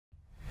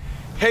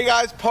Hey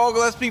guys, Paul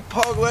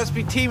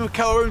Gillespie, team of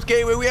Keller Williams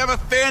Gateway. We have a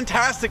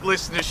fantastic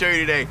listing to show you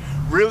today.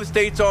 Real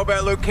estate's all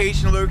about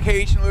location,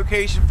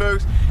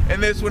 folks,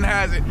 and this one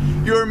has it.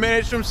 You're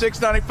minutes from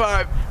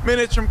 695,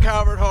 minutes from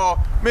Calvert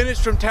Hall,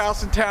 minutes from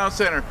Towson Town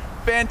Center.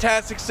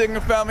 Fantastic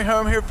single family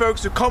home here,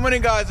 folks. So come on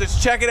in, guys, let's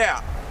check it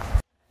out.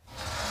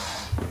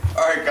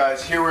 Alright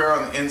guys, here we are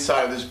on the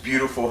inside of this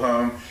beautiful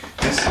home.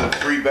 This is a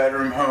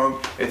 3-bedroom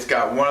home. It's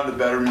got one of the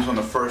bedrooms on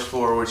the first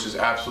floor, which is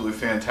absolutely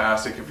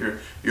fantastic if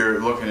you're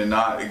looking to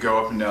not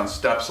go up and down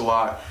steps a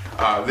lot.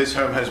 This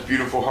home has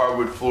beautiful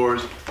hardwood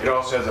floors. It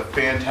also has a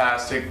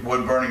fantastic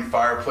wood-burning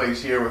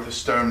fireplace here with a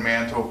stone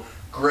mantle.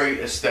 Great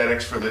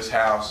aesthetics for this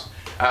house.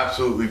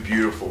 Absolutely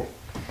beautiful.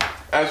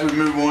 As we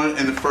move on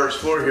in the first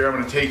floor here, I'm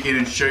going to take you in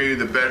and show you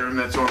the bedroom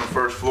that's on the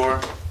first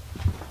floor.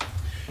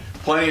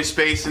 Plenty of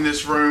space in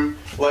this room.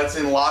 Lets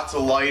in lots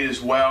of light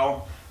as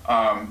well.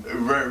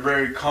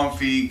 Very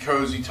comfy,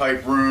 cozy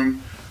type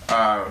room.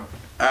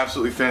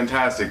 Absolutely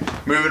fantastic.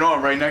 Moving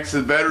on, right next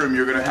to the bedroom,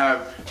 you're going to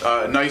have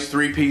a nice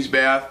 3-piece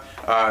bath.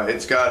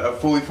 It's got a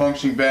fully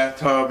functioning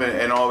bathtub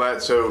and all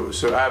that, so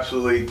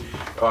absolutely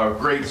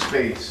great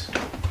space.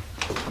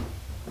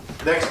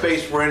 Next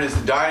space we're in is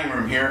the dining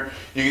room here.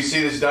 You can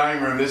see this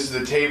dining room. This is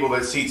the table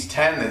that seats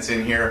 10 that's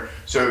in here.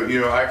 So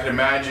I can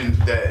imagine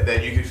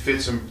that you could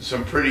fit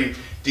some pretty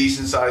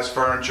decent sized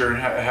furniture and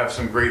have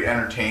some great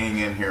entertaining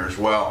in here as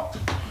well.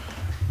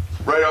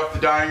 Right off the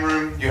dining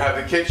room, you have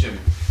the kitchen.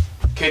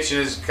 Kitchen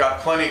has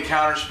got plenty of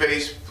counter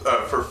space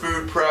for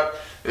food prep.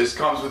 This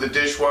comes with a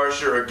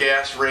dishwasher, a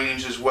gas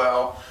range as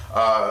well,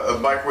 a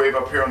microwave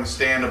up here on the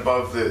stand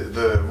above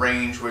the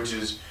range, which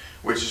is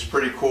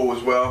pretty cool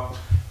as well.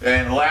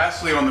 And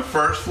lastly, on the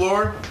first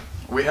floor,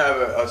 we have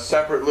a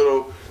separate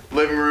little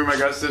living room. I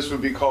guess this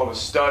would be called a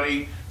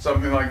study,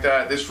 something like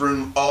that. This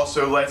room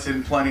also lets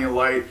in plenty of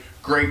light.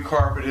 Great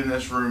carpet in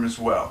this room as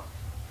well.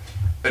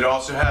 It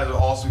also has an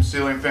awesome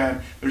ceiling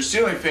fan. There's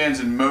ceiling fans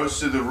in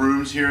most of the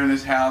rooms here in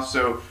this house,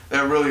 so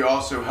that really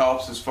also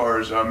helps as far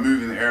as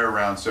moving the air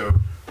around. So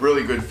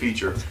really good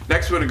feature.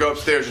 Next, we're going to go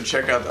upstairs and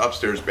check out the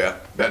upstairs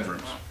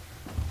bedrooms.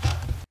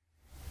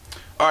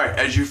 Alright,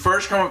 as you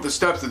first come up the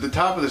steps, at the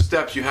top of the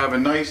steps you have a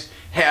nice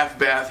half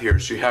bath here.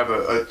 So you have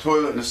a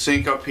toilet and a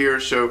sink up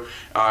here, so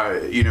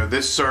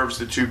this serves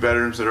the 2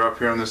 bedrooms that are up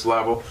here on this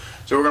level.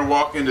 So we're going to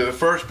walk into the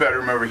first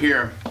bedroom over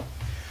here.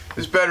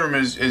 This bedroom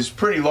is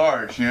pretty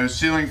large.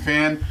 Ceiling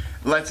fan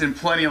lets in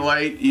plenty of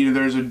light.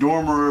 There's a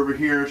dormer over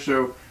here,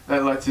 so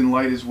that lets in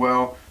light as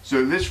well.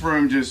 So this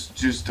room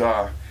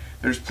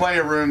there's plenty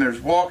of room.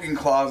 There's walk-in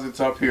closets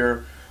up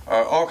here,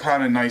 all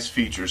kind of nice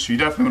features. So you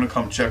definitely want to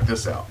come check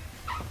this out.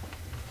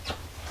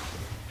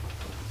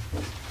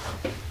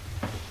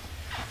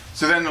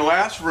 So then the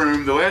last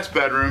room, the last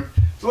bedroom,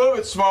 it's a little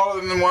bit smaller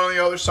than the one on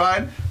the other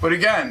side, but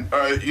again,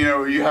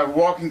 you have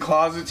walk-in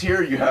closets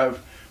here, you have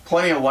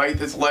plenty of light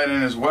that's let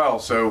in as well,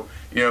 so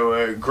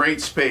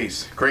great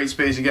space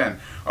again.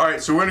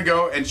 Alright, so we're going to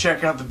go and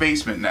check out the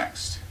basement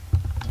next.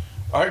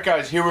 Alright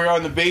guys, here we are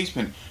in the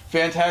basement.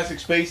 Fantastic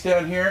space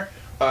down here.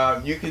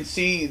 You can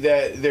see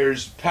that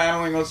there's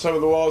paneling on some of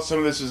the walls. Some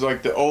of this is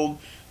like the old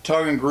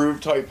tongue and groove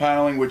type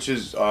paneling, which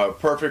is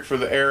perfect for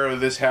the era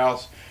of this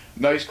house.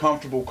 Nice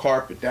comfortable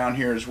carpet down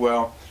here as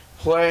well.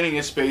 Plenty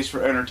of space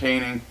for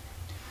entertaining.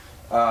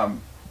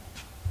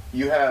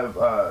 You have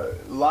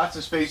lots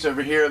of space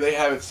over here. They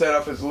have it set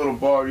up as a little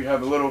bar. You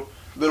have a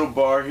little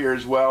bar here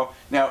as well.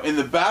 Now in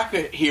the back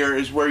here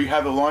is where you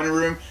have the laundry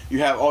room. You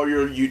have all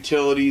your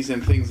utilities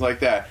and things like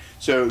that.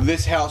 So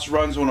this house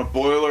runs on a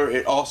boiler.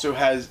 It also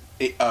has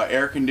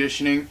air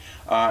conditioning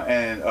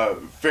and a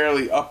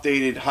fairly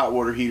updated hot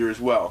water heater as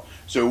well.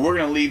 So we're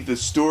going to leave the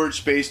storage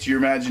space to your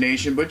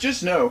imagination, but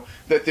just know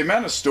that the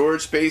amount of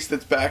storage space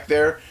that's back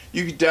there,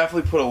 you could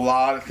definitely put a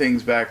lot of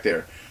things back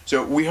there.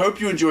 So we hope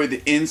you enjoyed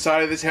the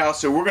inside of this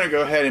house. So we're going to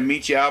go ahead and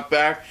meet you out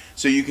back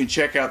so you can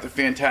check out the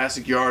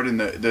fantastic yard and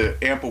the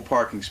ample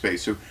parking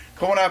space. So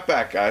come on out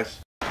back, guys.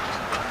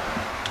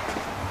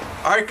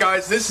 Alright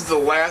guys, this is the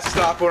last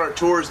stop on our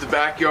tour, is the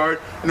backyard.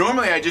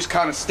 Normally I just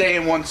kind of stay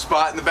in one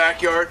spot in the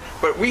backyard,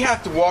 but we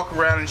have to walk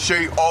around and show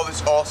you all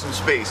this awesome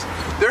space.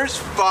 There's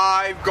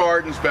 5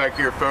 gardens back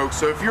here, folks,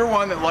 so if you're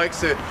one that likes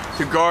to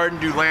garden,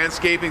 do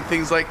landscaping,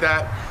 things like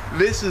that,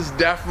 this is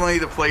definitely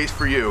the place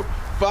for you.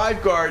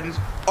 5 gardens,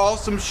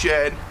 awesome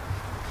shed,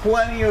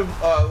 plenty of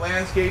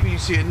landscaping. You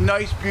see a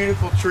nice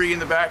beautiful tree in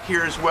the back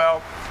here as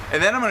well.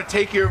 And then I'm going to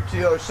take you over to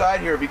the other side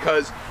here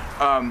because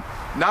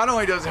not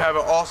only does it have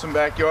an awesome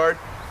backyard,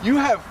 you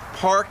have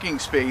parking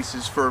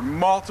spaces for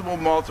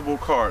multiple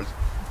cars.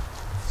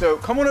 So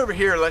come on over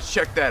here, let's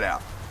check that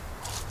out.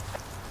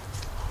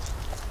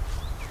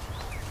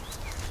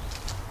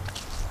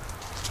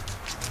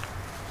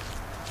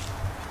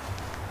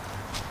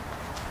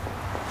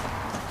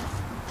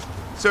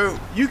 So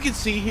you can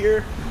see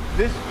here,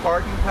 this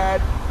parking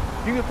pad,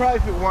 you could probably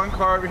fit 1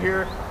 car over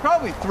here,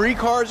 probably 3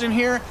 cars in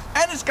here,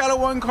 and it's got a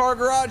 1-car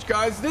garage,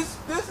 guys. This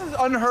is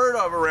unheard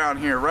of around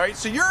here, right?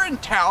 So you're in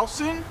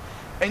Towson,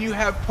 and you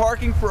have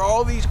parking for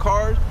all these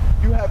cars.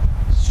 You have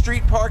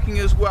street parking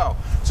as well.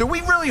 So we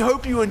really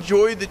hope you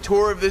enjoyed the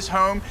tour of this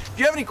home. If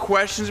you have any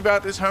questions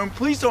about this home,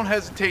 please don't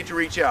hesitate to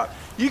reach out.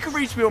 You can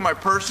reach me on my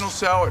personal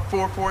cell at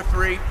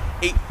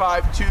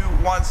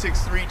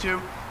 443-852-1632.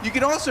 You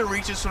can also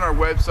reach us on our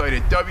website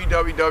at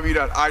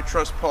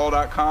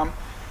www.itrustpaul.com.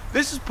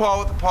 This is Paul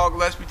with the Paul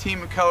Gillespie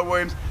team of Keller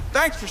Williams.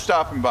 Thanks for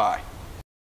stopping by.